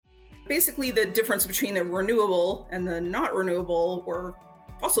Basically, the difference between the renewable and the not renewable or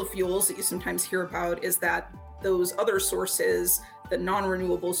fossil fuels that you sometimes hear about is that those other sources, the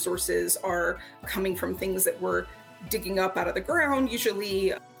non-renewable sources, are coming from things that we're digging up out of the ground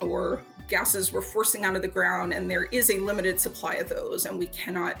usually, or gases we're forcing out of the ground, and there is a limited supply of those, and we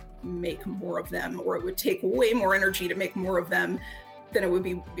cannot make more of them, or it would take way more energy to make more of them than it would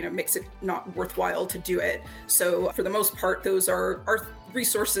be, makes it not worthwhile to do it. So for the most part, those are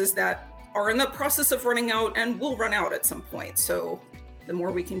resources that are in the process of running out and will run out at some point. So the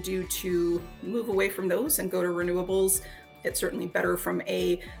more we can do to move away from those and go to renewables, it's certainly better from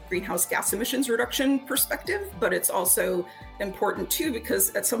a greenhouse gas emissions reduction perspective, but it's also important too,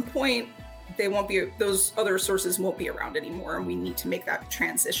 because at some point those other sources won't be around anymore, and we need to make that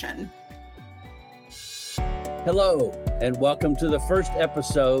transition. Hello, and welcome to the first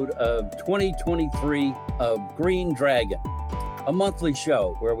episode of 2023 of Green Dragon, a monthly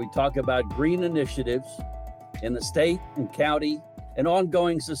show where we talk about green initiatives in the state and county and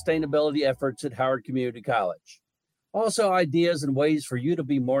ongoing sustainability efforts at Howard Community College. Also, ideas and ways for you to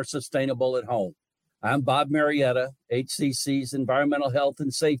be more sustainable at home. I'm Bob Marietta, HCC's Environmental Health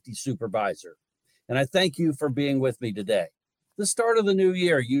and Safety Supervisor, and I thank you for being with me today. The start of the new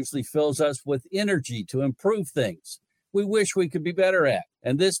year usually fills us with energy to improve things we wish we could be better at.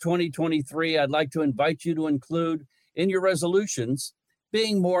 And this 2023, I'd like to invite you to include in your resolutions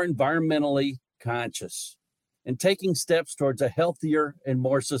being more environmentally conscious and taking steps towards a healthier and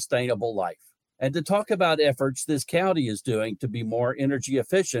more sustainable life. And to talk about efforts this county is doing to be more energy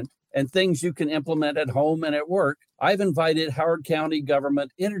efficient and things you can implement at home and at work, I've invited Howard County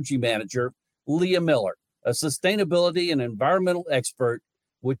Government Energy Manager Leah Miller, a sustainability and environmental expert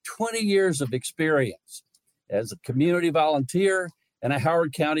with 20 years of experience as a community volunteer and a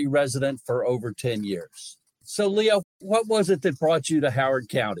Howard County resident for over 10 years. So Leah, what was it that brought you to Howard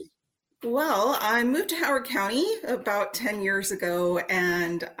County? Well, I moved to Howard County about 10 years ago,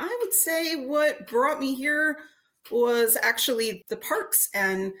 and I would say what brought me here was actually the parks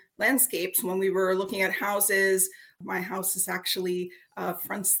and landscapes. When we were looking at houses, my house is actually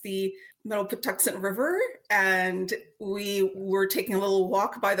fronts the Middle Patuxent River, and we were taking a little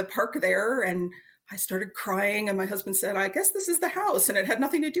walk by the park there, and I started crying, and my husband said, I guess this is the house, and it had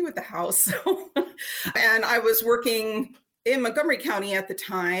nothing to do with the house. So, and I was working in Montgomery County at the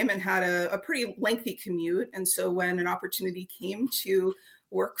time and had a pretty lengthy commute. And so when an opportunity came to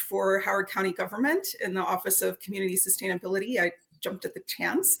work for Howard County government in the Office of Community Sustainability, I jumped at the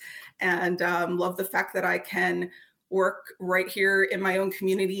chance and love the fact that I can work right here in my own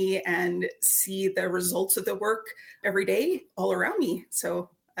community and see the results of the work every day all around me. So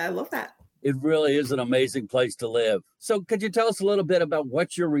I love that. It really is an amazing place to live. So could you tell us a little bit about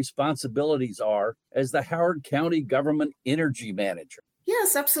what your responsibilities are as the Howard County Government Energy Manager?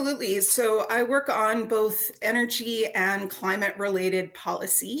 Yes, absolutely. So I work on both energy and climate related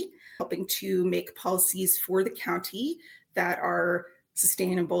policy, helping to make policies for the county that are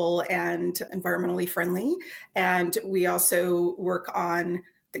sustainable and environmentally friendly. And we also work on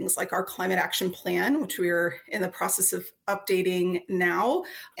things like our climate action plan, which we're in the process of updating now.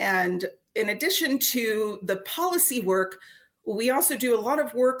 And in addition to the policy work, we also do a lot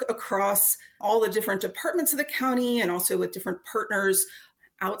of work across all the different departments of the county and also with different partners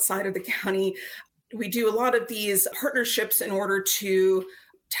outside of the county. We do a lot of these partnerships in order to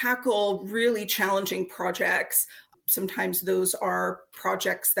tackle really challenging projects. Sometimes those are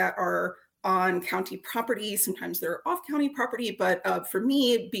projects that are on county property, sometimes they're off county property. But for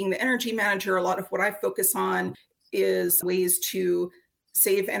me, being the energy manager, a lot of what I focus on is ways to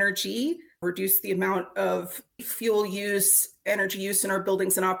save energy, reduce the amount of fuel use, energy use in our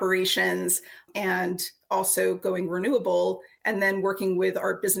buildings and operations, and also going renewable, and then working with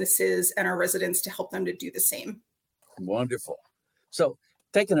our businesses and our residents to help them to do the same. Wonderful. So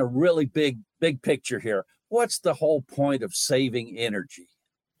taking a really big picture here, what's the whole point of saving energy?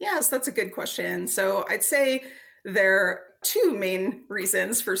 Yes, that's a good question. So I'd say there are two main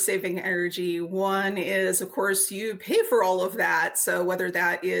reasons for saving energy. One is, of course, you pay for all of that. So whether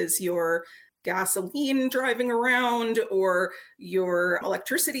that is your gasoline driving around or your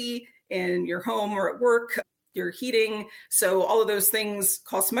electricity in your home or at work, your heating. So all of those things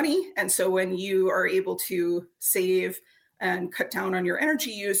cost money. And so when you are able to save and cut down on your energy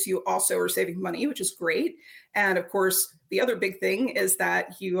use, you also are saving money, which is great. And of course, the other big thing is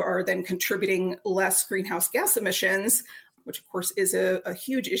that you are then contributing less greenhouse gas emissions, which of course is a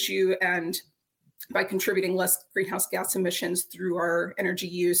huge issue. And by contributing less greenhouse gas emissions through our energy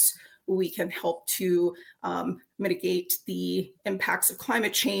use, we can help to mitigate the impacts of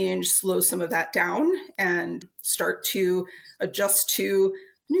climate change, slow some of that down, and start to adjust to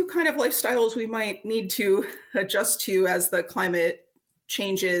new kind of lifestyles we might need to adjust to as the climate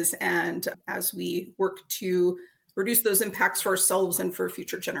changes and as we work to reduce those impacts for ourselves and for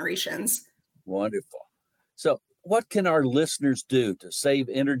future generations. Wonderful. So what can our listeners do to save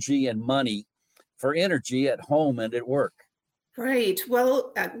energy and money for energy at home and at work? Right.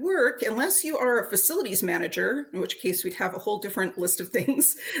 Well, at work, unless you are a facilities manager, in which case we'd have a whole different list of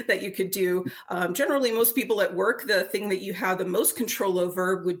things that you could do. Generally, most people at work, the thing that you have the most control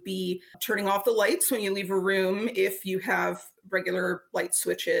over would be turning off the lights when you leave a room if you have regular light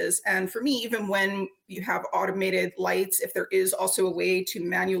switches. And for me, even when you have automated lights, if there is also a way to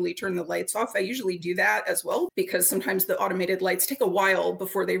manually turn the lights off, I usually do that as well, because sometimes the automated lights take a while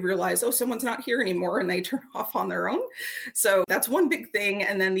before they realize, oh, someone's not here anymore, and they turn off on their own. So that's one big thing.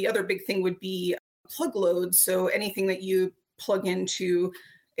 And then the other big thing would be plug loads. So anything that you plug into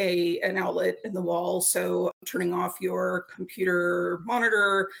an outlet in the wall. So turning off your computer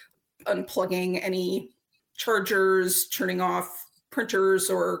monitor, unplugging any chargers, turning off printers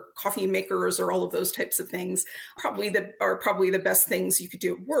or coffee makers or all of those types of things are probably the best things you could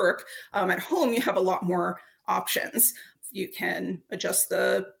do at work. At home, you have a lot more options. You can adjust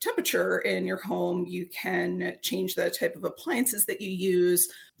the temperature in your home. You can change the type of appliances that you use.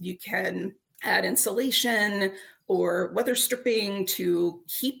 You can add insulation or weather stripping to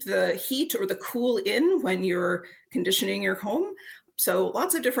keep the heat or the cool in when you're conditioning your home. So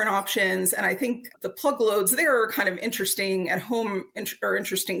lots of different options. And I think the plug loads there are kind of interesting at home, are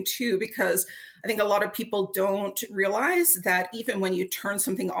interesting too, because I think a lot of people don't realize that even when you turn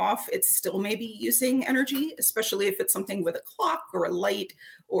something off, it's still maybe using energy, especially if it's something with a clock or a light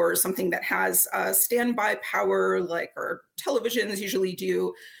or something that has standby power like our televisions usually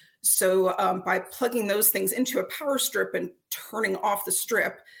do. So by plugging those things into a power strip and turning off the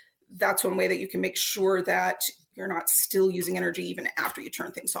strip, that's one way that you can make sure that you're not still using energy even after you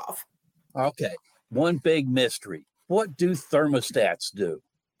turn things off. Okay. One big mystery. What do thermostats do?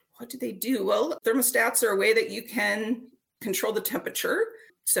 What do they do? Well, thermostats are a way that you can control the temperature.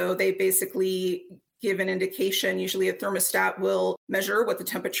 So they basically give an indication. Usually a thermostat will measure what the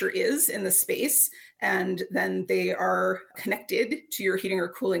temperature is in the space, and then they are connected to your heating or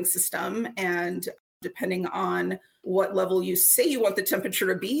cooling system. And depending on what level you say you want the temperature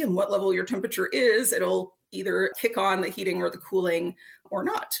to be and what level your temperature is, it'll either kick on the heating or the cooling or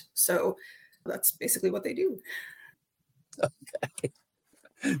not. So that's basically what they do. Okay.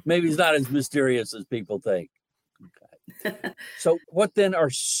 Maybe it's not as mysterious as people think. Okay. So what then are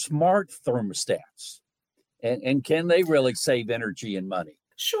smart thermostats? And can they really save energy and money?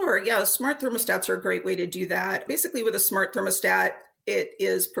 Sure. Yeah. Smart thermostats are a great way to do that. Basically, with a smart thermostat, it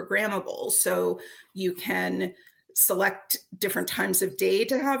is programmable. So you can select different times of day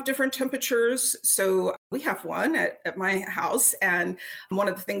to have different temperatures. So we have one at my house. And one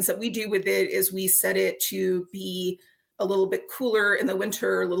of the things that we do with it is we set it to be a little bit cooler in the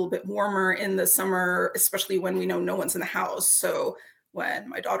winter, a little bit warmer in the summer, especially when we know no one's in the house. So when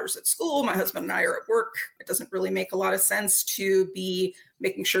my daughter's at school, my husband and I are at work, it doesn't really make a lot of sense to be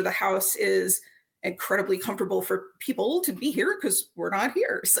making sure the house is incredibly comfortable for people to be here because we're not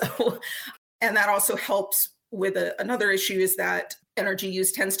here. So, and that also helps with another issue is that energy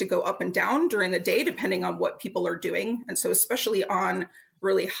use tends to go up and down during the day, depending on what people are doing. And so especially on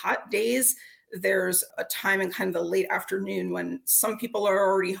really hot days, there's a time in kind of the late afternoon when some people are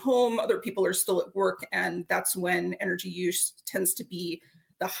already home, other people are still at work. And that's when energy use tends to be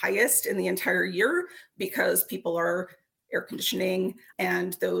the highest in the entire year because people are air conditioning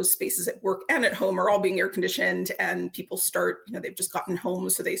and those spaces at work and at home are all being air conditioned and people start, they've just gotten home.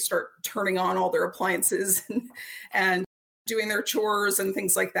 So they start turning on all their appliances and doing their chores and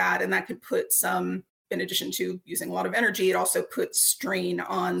things like that. And that could put some, in addition to using a lot of energy, it also puts strain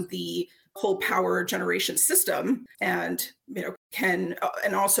on the whole power generation system and, and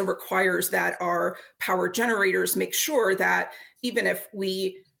also requires that our power generators make sure that even if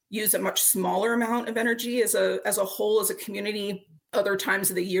we use a much smaller amount of energy as a whole, as a community, other times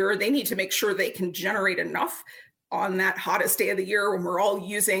of the year, they need to make sure they can generate enough on that hottest day of the year when we're all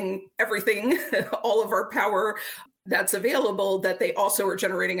using everything, all of our power that's available, that they also are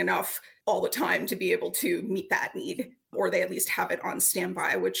generating enough all the time to be able to meet that need, or they at least have it on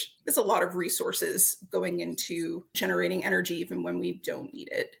standby, which is a lot of resources going into generating energy even when we don't need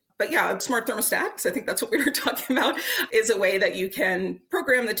it. But yeah, smart thermostats, I think that's what we were talking about, is a way that you can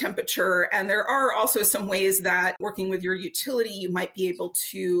program the temperature. And there are also some ways that working with your utility, you might be able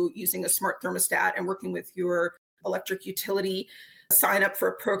to, using a smart thermostat and working with your electric utility, sign up for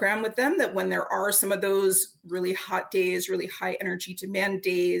a program with them that when there are some of those really hot days, really high energy demand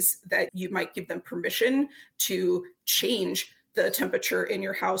days, that you might give them permission to change the temperature in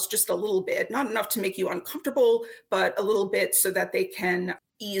your house just a little bit, not enough to make you uncomfortable, but a little bit so that they can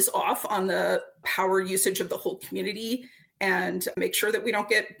ease off on the power usage of the whole community and make sure that we don't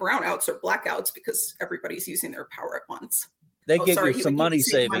get brownouts or blackouts because everybody's using their power at once. They give you some money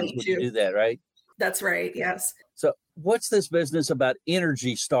savings when you do that, right? That's right, yes. So what's this business about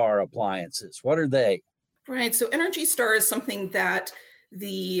Energy Star appliances? What are they? Right, so Energy Star is something that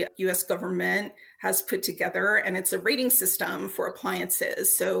the US government has put together, and it's a rating system for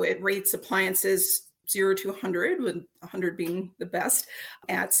appliances. So it rates appliances 0 to 100, with 100 being the best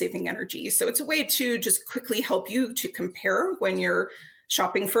at saving energy. So it's a way to just quickly help you to compare when you're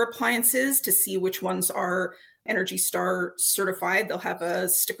shopping for appliances to see which ones are Energy Star certified. They'll have a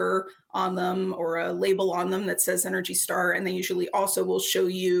sticker on them or a label on them that says Energy Star, and they usually also will show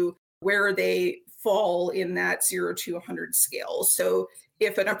you where they fall in that 0 to 100 scale. So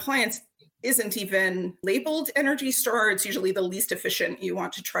if an appliance isn't even labeled Energy Star, it's usually the least efficient. You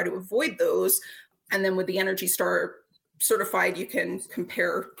want to try to avoid those. And then with the Energy Star certified, you can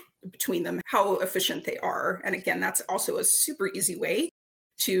compare between them how efficient they are. And again, that's also a super easy way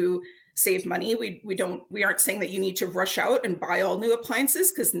to save money. We aren't saying that you need to rush out and buy all new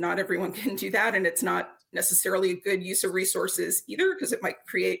appliances, because not everyone can do that. And it's not necessarily a good use of resources either, because it might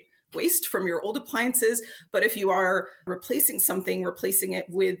create waste from your old appliances. But if you are replacing something, replacing it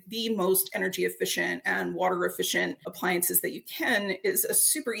with the most energy efficient and water efficient appliances that you can is a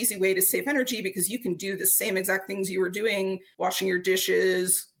super easy way to save energy, because you can do the same exact things you were doing, washing your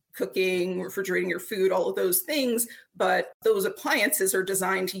dishes, cooking, refrigerating your food, all of those things. But those appliances are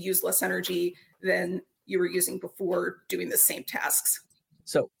designed to use less energy than you were using before doing the same tasks.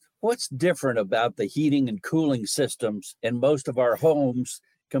 So what's different about the heating and cooling systems in most of our homes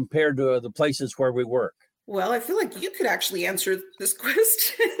compared to the places where we work? Well, I feel like you could actually answer this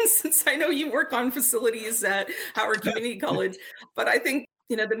question since I know you work on facilities at Howard Community College. But I think,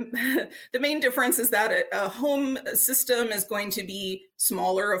 the main difference is that a home system is going to be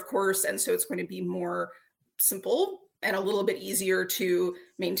smaller, of course, and so it's going to be more simple and a little bit easier to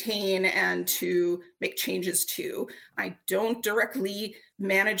maintain and to make changes to. I don't directly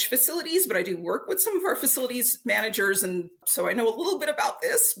manage facilities, but I do work with some of our facilities managers. And so I know a little bit about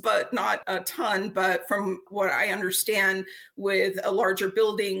this, but not a ton. But from what I understand, with a larger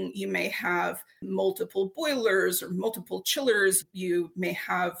building, you may have multiple boilers or multiple chillers. You may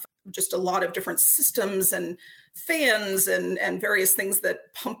have just a lot of different systems and fans and various things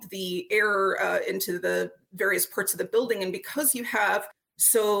that pump the air into the various parts of the building. And because you have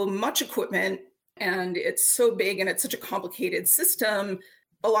so much equipment and it's so big and it's such a complicated system,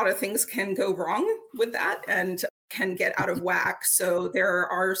 a lot of things can go wrong with that and can get out of whack. So there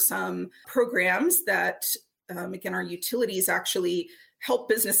are some programs that, again, our utilities actually help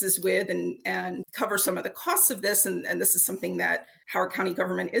businesses with and cover some of the costs of this. And this is something that Howard County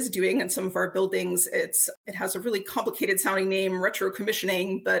government is doing in some of our buildings. It has a really complicated sounding name, retro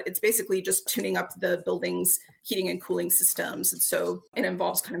commissioning, but it's basically just tuning up the building's heating and cooling systems. And so it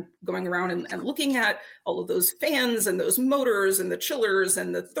involves kind of going around and looking at all of those fans and those motors and the chillers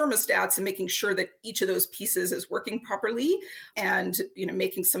and the thermostats and making sure that each of those pieces is working properly and,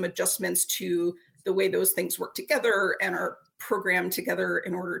 making some adjustments to the way those things work together and are programmed together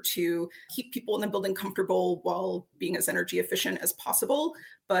in order to keep people in the building comfortable while being as energy efficient as possible.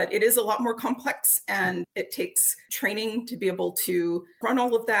 But it is a lot more complex and it takes training to be able to run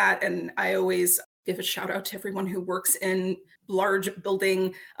all of that. And I always give a shout out to everyone who works in large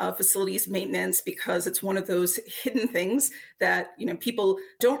building facilities maintenance, because it's one of those hidden things that people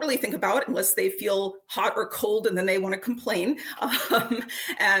don't really think about unless they feel hot or cold and then they want to complain.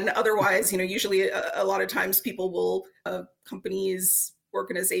 And otherwise, usually a lot of times people will, companies,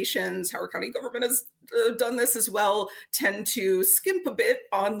 organizations, Howard County government has done this as well, tend to skimp a bit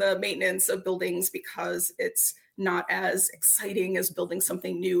on the maintenance of buildings because it's not as exciting as building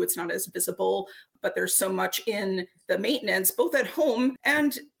something new. It's not as visible, but there's so much in the maintenance, both at home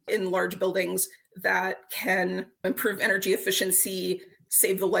and in large buildings, that can improve energy efficiency,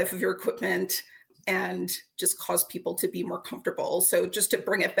 save the life of your equipment, and just cause people to be more comfortable. So just to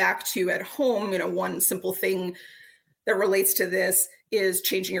bring it back to at home, one simple thing that relates to this is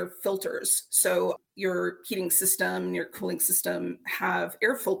changing your filters. So your heating system, your cooling system have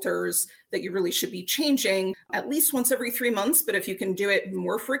air filters that you really should be changing at least once every 3 months. But if you can do it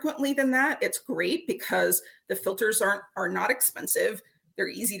more frequently than that, it's great, because the filters are not expensive. They're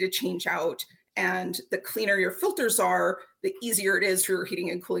easy to change out. And the cleaner your filters are, the easier it is for your heating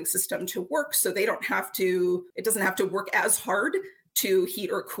and cooling system to work. So it doesn't have to work as hard to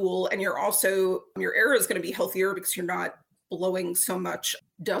heat or cool. And your air is going to be healthier because you're not blowing so much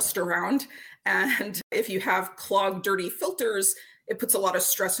dust around. And if you have clogged, dirty filters, it puts a lot of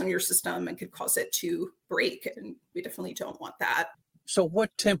stress on your system and could cause it to break. And we definitely don't want that. So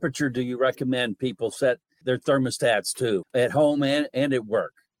what temperature do you recommend people set their thermostats to at home and at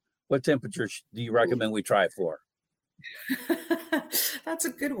work? What temperature do you recommend we try for? That's a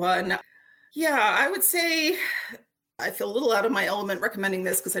good one. Yeah, I would say I feel a little out of my element recommending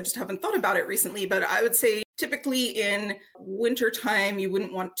this because I just haven't thought about it recently, but I would say typically in wintertime, you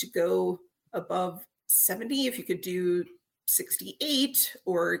wouldn't want to go above 70. If you could do 68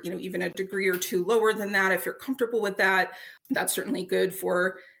 or even a degree or two lower than that, if you're comfortable with that, that's certainly good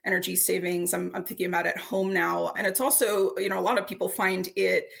for energy savings. I'm thinking about at home now. And it's also, a lot of people find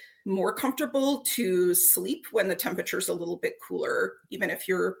it more comfortable to sleep when the temperature is a little bit cooler. Even if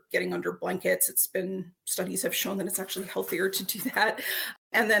you're getting under blankets, studies have shown that it's actually healthier to do that.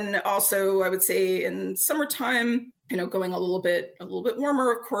 And then also I would say in summertime, going a little bit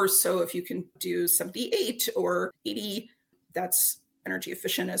warmer, of course. So if you can do 78 or 80, that's energy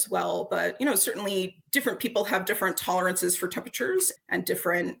efficient as well. But, certainly different people have different tolerances for temperatures and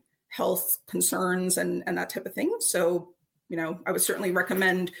different health concerns and that type of thing. So, I would certainly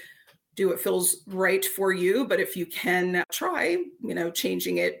recommend do what feels right for you. But if you can try,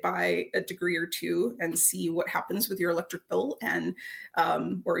 changing it by a degree or two and see what happens with your electric bill and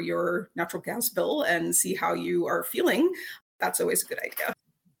or your natural gas bill and see how you are feeling, that's always a good idea.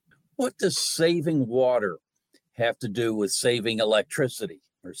 What does saving water have to do with saving electricity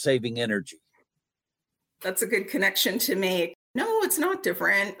or saving energy? That's a good connection to make. No, it's not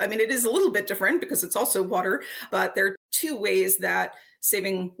different. I mean, it is a little bit different because it's also water, but there are two ways that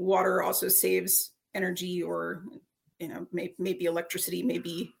saving water also saves energy or, maybe electricity,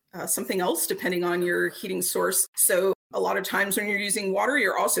 maybe something else, depending on your heating source. So a lot of times when you're using water,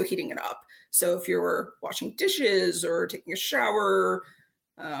 you're also heating it up. So if you're washing dishes or taking a shower,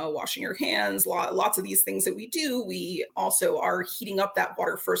 washing your hands, lots of these things that we do, we also are heating up that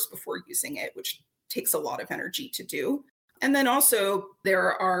water first before using it, which takes a lot of energy to do. And then also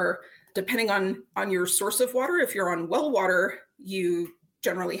there are, depending on your source of water, if you're on well water, you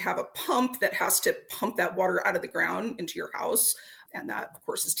generally have a pump that has to pump that water out of the ground into your house. And that, of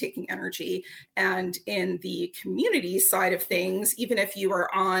course, is taking energy. And in the community side of things, even if you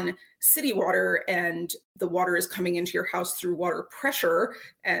are on city water and the water is coming into your house through water pressure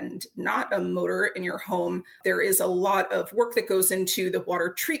and not a motor in your home, there is a lot of work that goes into the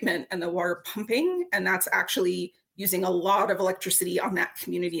water treatment and the water pumping. And that's actually using a lot of electricity on that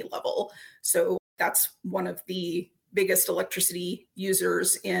community level. So that's one of the biggest electricity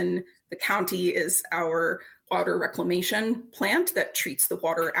users in the county is our water reclamation plant that treats the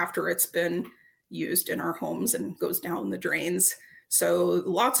water after it's been used in our homes and goes down the drains. So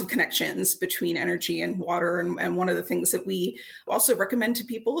lots of connections between energy and water. And one of the things that we also recommend to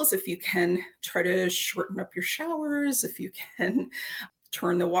people is if you can try to shorten up your showers, if you can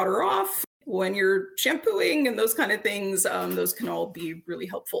turn the water off when you're shampooing and those kind of things, those can all be really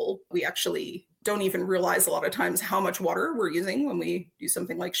helpful. We actually don't even realize a lot of times how much water we're using when we do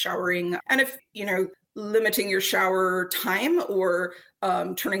something like showering. And if, limiting your shower time or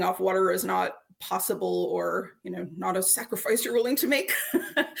turning off water is not possible or, not a sacrifice you're willing to make,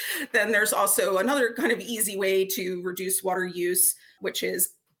 then there's also another kind of easy way to reduce water use, which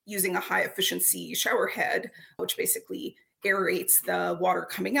is using a high efficiency shower head, which basically aerates the water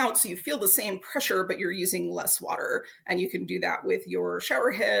coming out. So you feel the same pressure, but you're using less water. And you can do that with your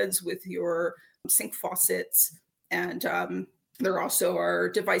shower heads, with your sink faucets. And there also are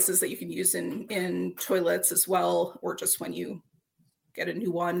devices that you can use in toilets as well, or just when you get a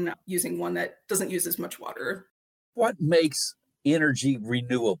new one, using one that doesn't use as much water. What makes energy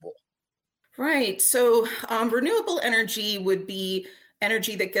renewable? Right. So renewable energy would be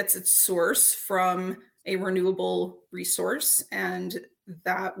energy that gets its source from a renewable resource. And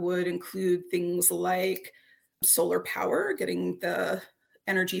that would include things like solar power, getting the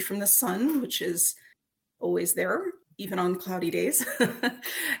energy from the sun, which is always there, even on cloudy days,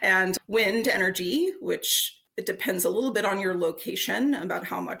 and wind energy, which it depends a little bit on your location about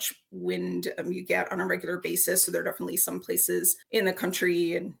how much wind you get on a regular basis. So there are definitely some places in the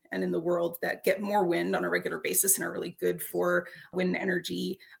country and in the world that get more wind on a regular basis and are really good for wind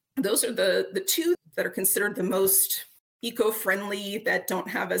energy. Those are the two that are considered the most eco-friendly, that don't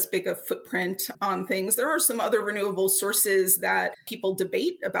have as big a footprint on things. There are some other renewable sources that people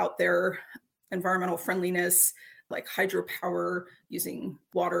debate about their environmental friendliness, like hydropower using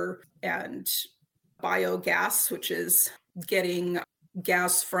water, and biogas, which is getting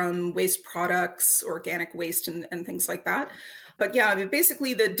gas from waste products, organic waste, and things like that. But yeah, I mean,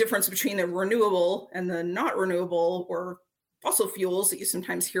 basically the difference between the renewable and the not renewable, or fossil fuels that you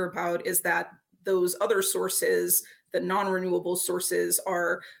sometimes hear about is that those other sources, the non-renewable sources,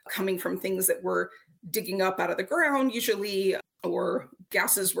 are coming from things that we're digging up out of the ground usually, or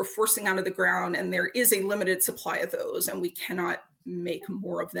gases we're forcing out of the ground, and there is a limited supply of those, and we cannot make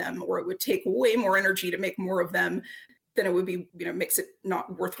more of them, or it would take way more energy to make more of them than it would be, makes it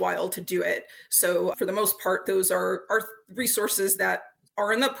not worthwhile to do it. So for the most part, those are resources that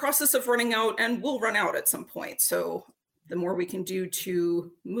are in the process of running out and will run out at some point. So the more we can do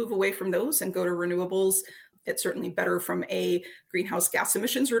to move away from those and go to renewables, it's certainly better from a greenhouse gas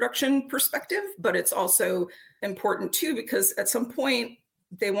emissions reduction perspective, but it's also important too, because at some point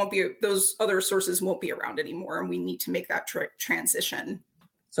those other sources won't be around anymore, and we need to make that transition.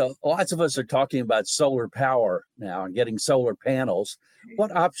 So lots of us are talking about solar power now and getting solar panels.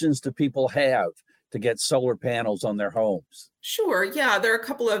 What options do people have to get solar panels on their homes? Sure. Yeah, there are a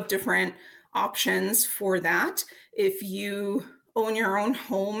couple of different options for that. If you own your own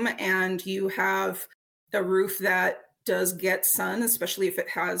home and you have a roof that does get sun, especially if it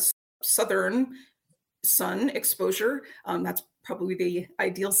has southern sun exposure, that's probably the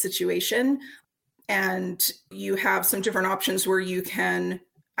ideal situation. And you have some different options where you can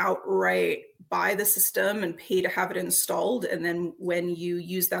outright buy the system and pay to have it installed. And then when you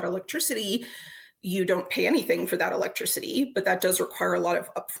use that electricity, you don't pay anything for that electricity, but that does require a lot of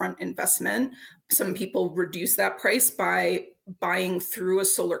upfront investment. Some people reduce that price by buying through a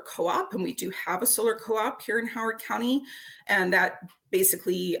solar co-op, and we do have a solar co-op here in Howard County, and that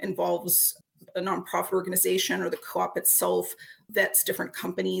basically involves a nonprofit organization or the co-op itself vets different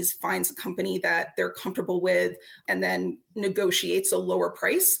companies, finds a company that they're comfortable with, and then negotiates a lower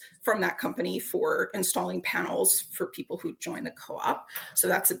price from that company for installing panels for people who join the co-op. So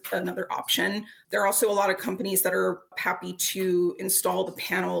that's another option. There are also a lot of companies that are happy to install the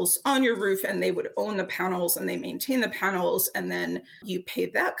panels on your roof, and they would own the panels and they maintain the panels, and then you pay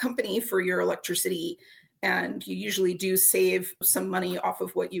that company for your electricity. And you usually do save some money off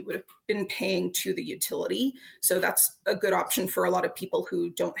of what you would have been paying to the utility. So that's a good option for a lot of people who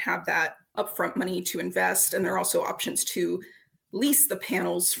don't have that upfront money to invest. And there are also options to lease the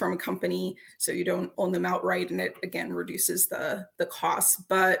panels from a company so you don't own them outright, and it again reduces the cost.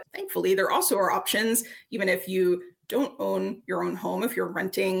 But thankfully, there also are options, even if you don't own your own home, if you're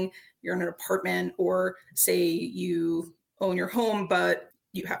renting, you're in an apartment, or say you own your home, but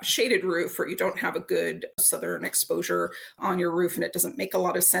you have a shaded roof or you don't have a good southern exposure on your roof and it doesn't make a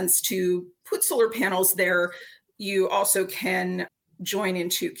lot of sense to put solar panels there. You also can join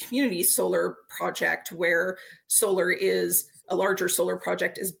into community solar project where a larger solar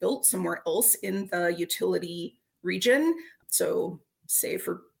project is built somewhere else in the utility region. So say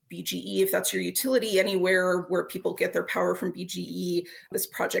for BGE, if that's your utility, anywhere where people get their power from BGE, this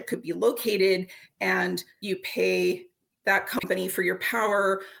project could be located, and you pay that company for your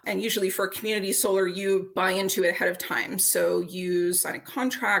power. And usually for community solar, you buy into it ahead of time. So you sign a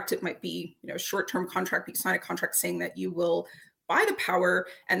contract. It might be a short-term contract, but you sign a contract saying that you will buy the power.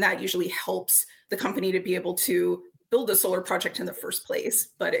 And that usually helps the company to be able to build a solar project in the first place.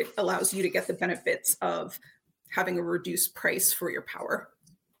 But it allows you to get the benefits of having a reduced price for your power.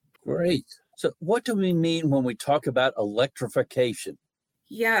 Great. So what do we mean when we talk about electrification?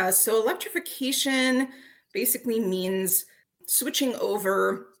 Yeah, so electrification basically means switching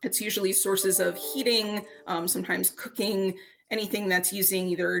over. It's usually sources of heating, sometimes cooking, anything that's using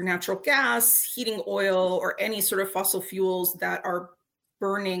either natural gas, heating oil, or any sort of fossil fuels that are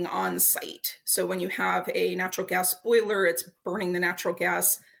burning on site. So when you have a natural gas boiler, it's burning the natural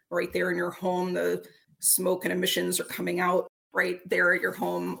gas right there in your home. The smoke and emissions are coming out right there at your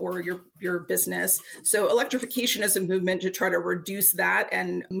home or your business. So electrification is a movement to try to reduce that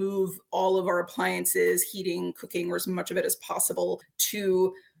and move all of our appliances, heating, cooking, or as much of it as possible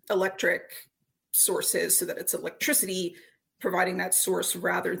to electric sources so that it's electricity providing that source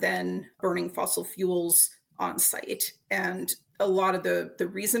rather than burning fossil fuels on site. And a lot of the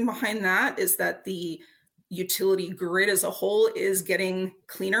reason behind that is that the utility grid as a whole is getting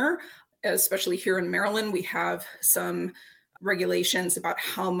cleaner. Especially here in Maryland, we have some regulations about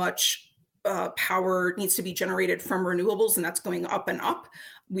how much power needs to be generated from renewables, and that's going up and up.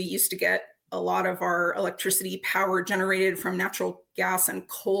 We used to get a lot of our electricity power generated from natural gas and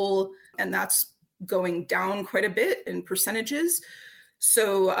coal, and that's going down quite a bit in percentages.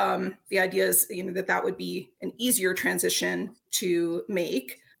 So the idea is that would be an easier transition to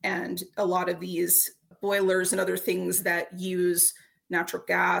make, and a lot of these boilers and other things that use natural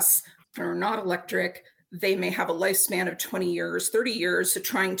gas are not electric. They may have a lifespan of 20 years, 30 years. So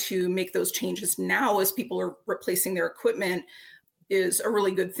trying to make those changes now as people are replacing their equipment is a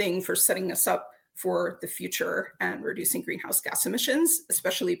really good thing for setting us up for the future and reducing greenhouse gas emissions,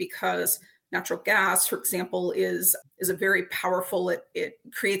 especially because natural gas, for example, is a very powerful, it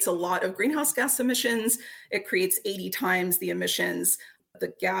creates a lot of greenhouse gas emissions. It creates 80 times the emissions.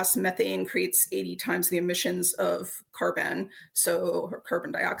 The gas methane creates 80 times the emissions of carbon, or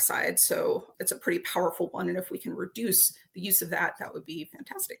carbon dioxide. So it's a pretty powerful one. And if we can reduce the use of that, that would be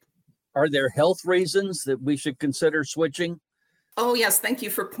fantastic. Are there health reasons that we should consider switching? Oh, yes. Thank you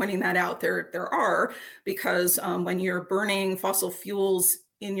for pointing that out. There are, because when you're burning fossil fuels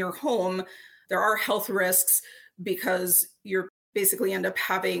in your home, there are health risks because you're basically end up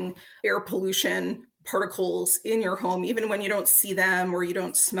having air pollution particles in your home, even when you don't see them or you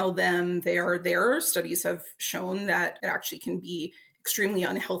don't smell them, they are there. Studies have shown that it actually can be extremely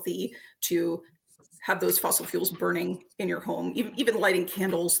unhealthy to have those fossil fuels burning in your home. Even lighting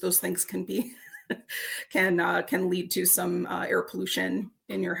candles, those things can be can lead to some air pollution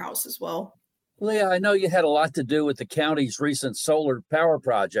in your house as well. Leah, I know you had a lot to do with the county's recent solar power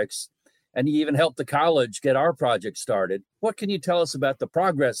projects, and you even helped the college get our project started. What can you tell us about the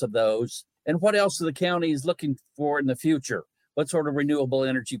progress of those, and what else the county is looking for in the future? What sort of renewable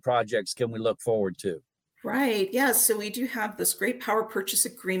energy projects can we look forward to? Right. Yes. So we do have this great power purchase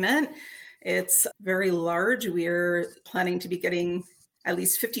agreement. It's very large. We're planning to be getting at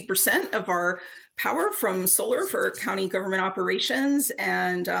least 50% of our power from solar for county government operations.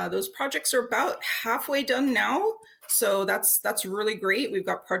 And those projects are about halfway done now. So that's really great. We've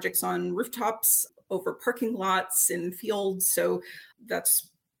got projects on rooftops, over parking lots, in fields. So that's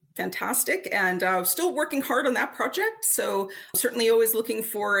fantastic. And still working hard on that project. So certainly always looking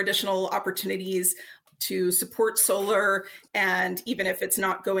for additional opportunities to support solar, and even if it's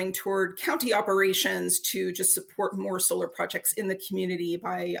not going toward county operations, to just support more solar projects in the community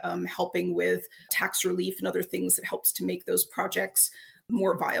by helping with tax relief and other things that helps to make those projects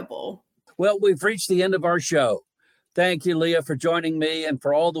more viable. Well, we've reached the end of our show. Thank you, Leah, for joining me and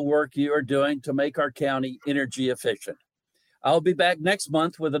for all the work you are doing to make our county energy efficient. I'll be back next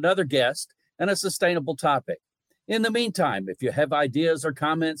month with another guest and a sustainable topic. In the meantime, if you have ideas or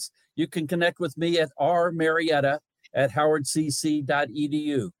comments, you can connect with me at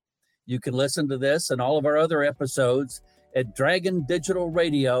rmarietta@howardcc.edu. You can listen to this and all of our other episodes at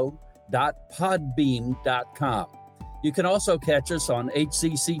dragondigitalradio.podbeam.com. You can also catch us on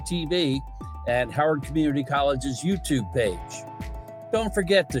HCC TV and Howard Community College's YouTube page. Don't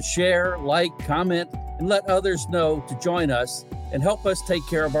forget to share, like, comment, and let others know to join us and help us take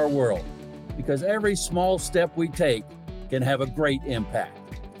care of our world, because every small step we take can have a great impact.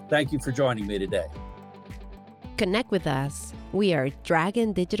 Thank you for joining me today. Connect with us. We are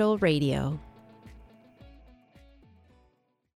Dragon Digital Radio.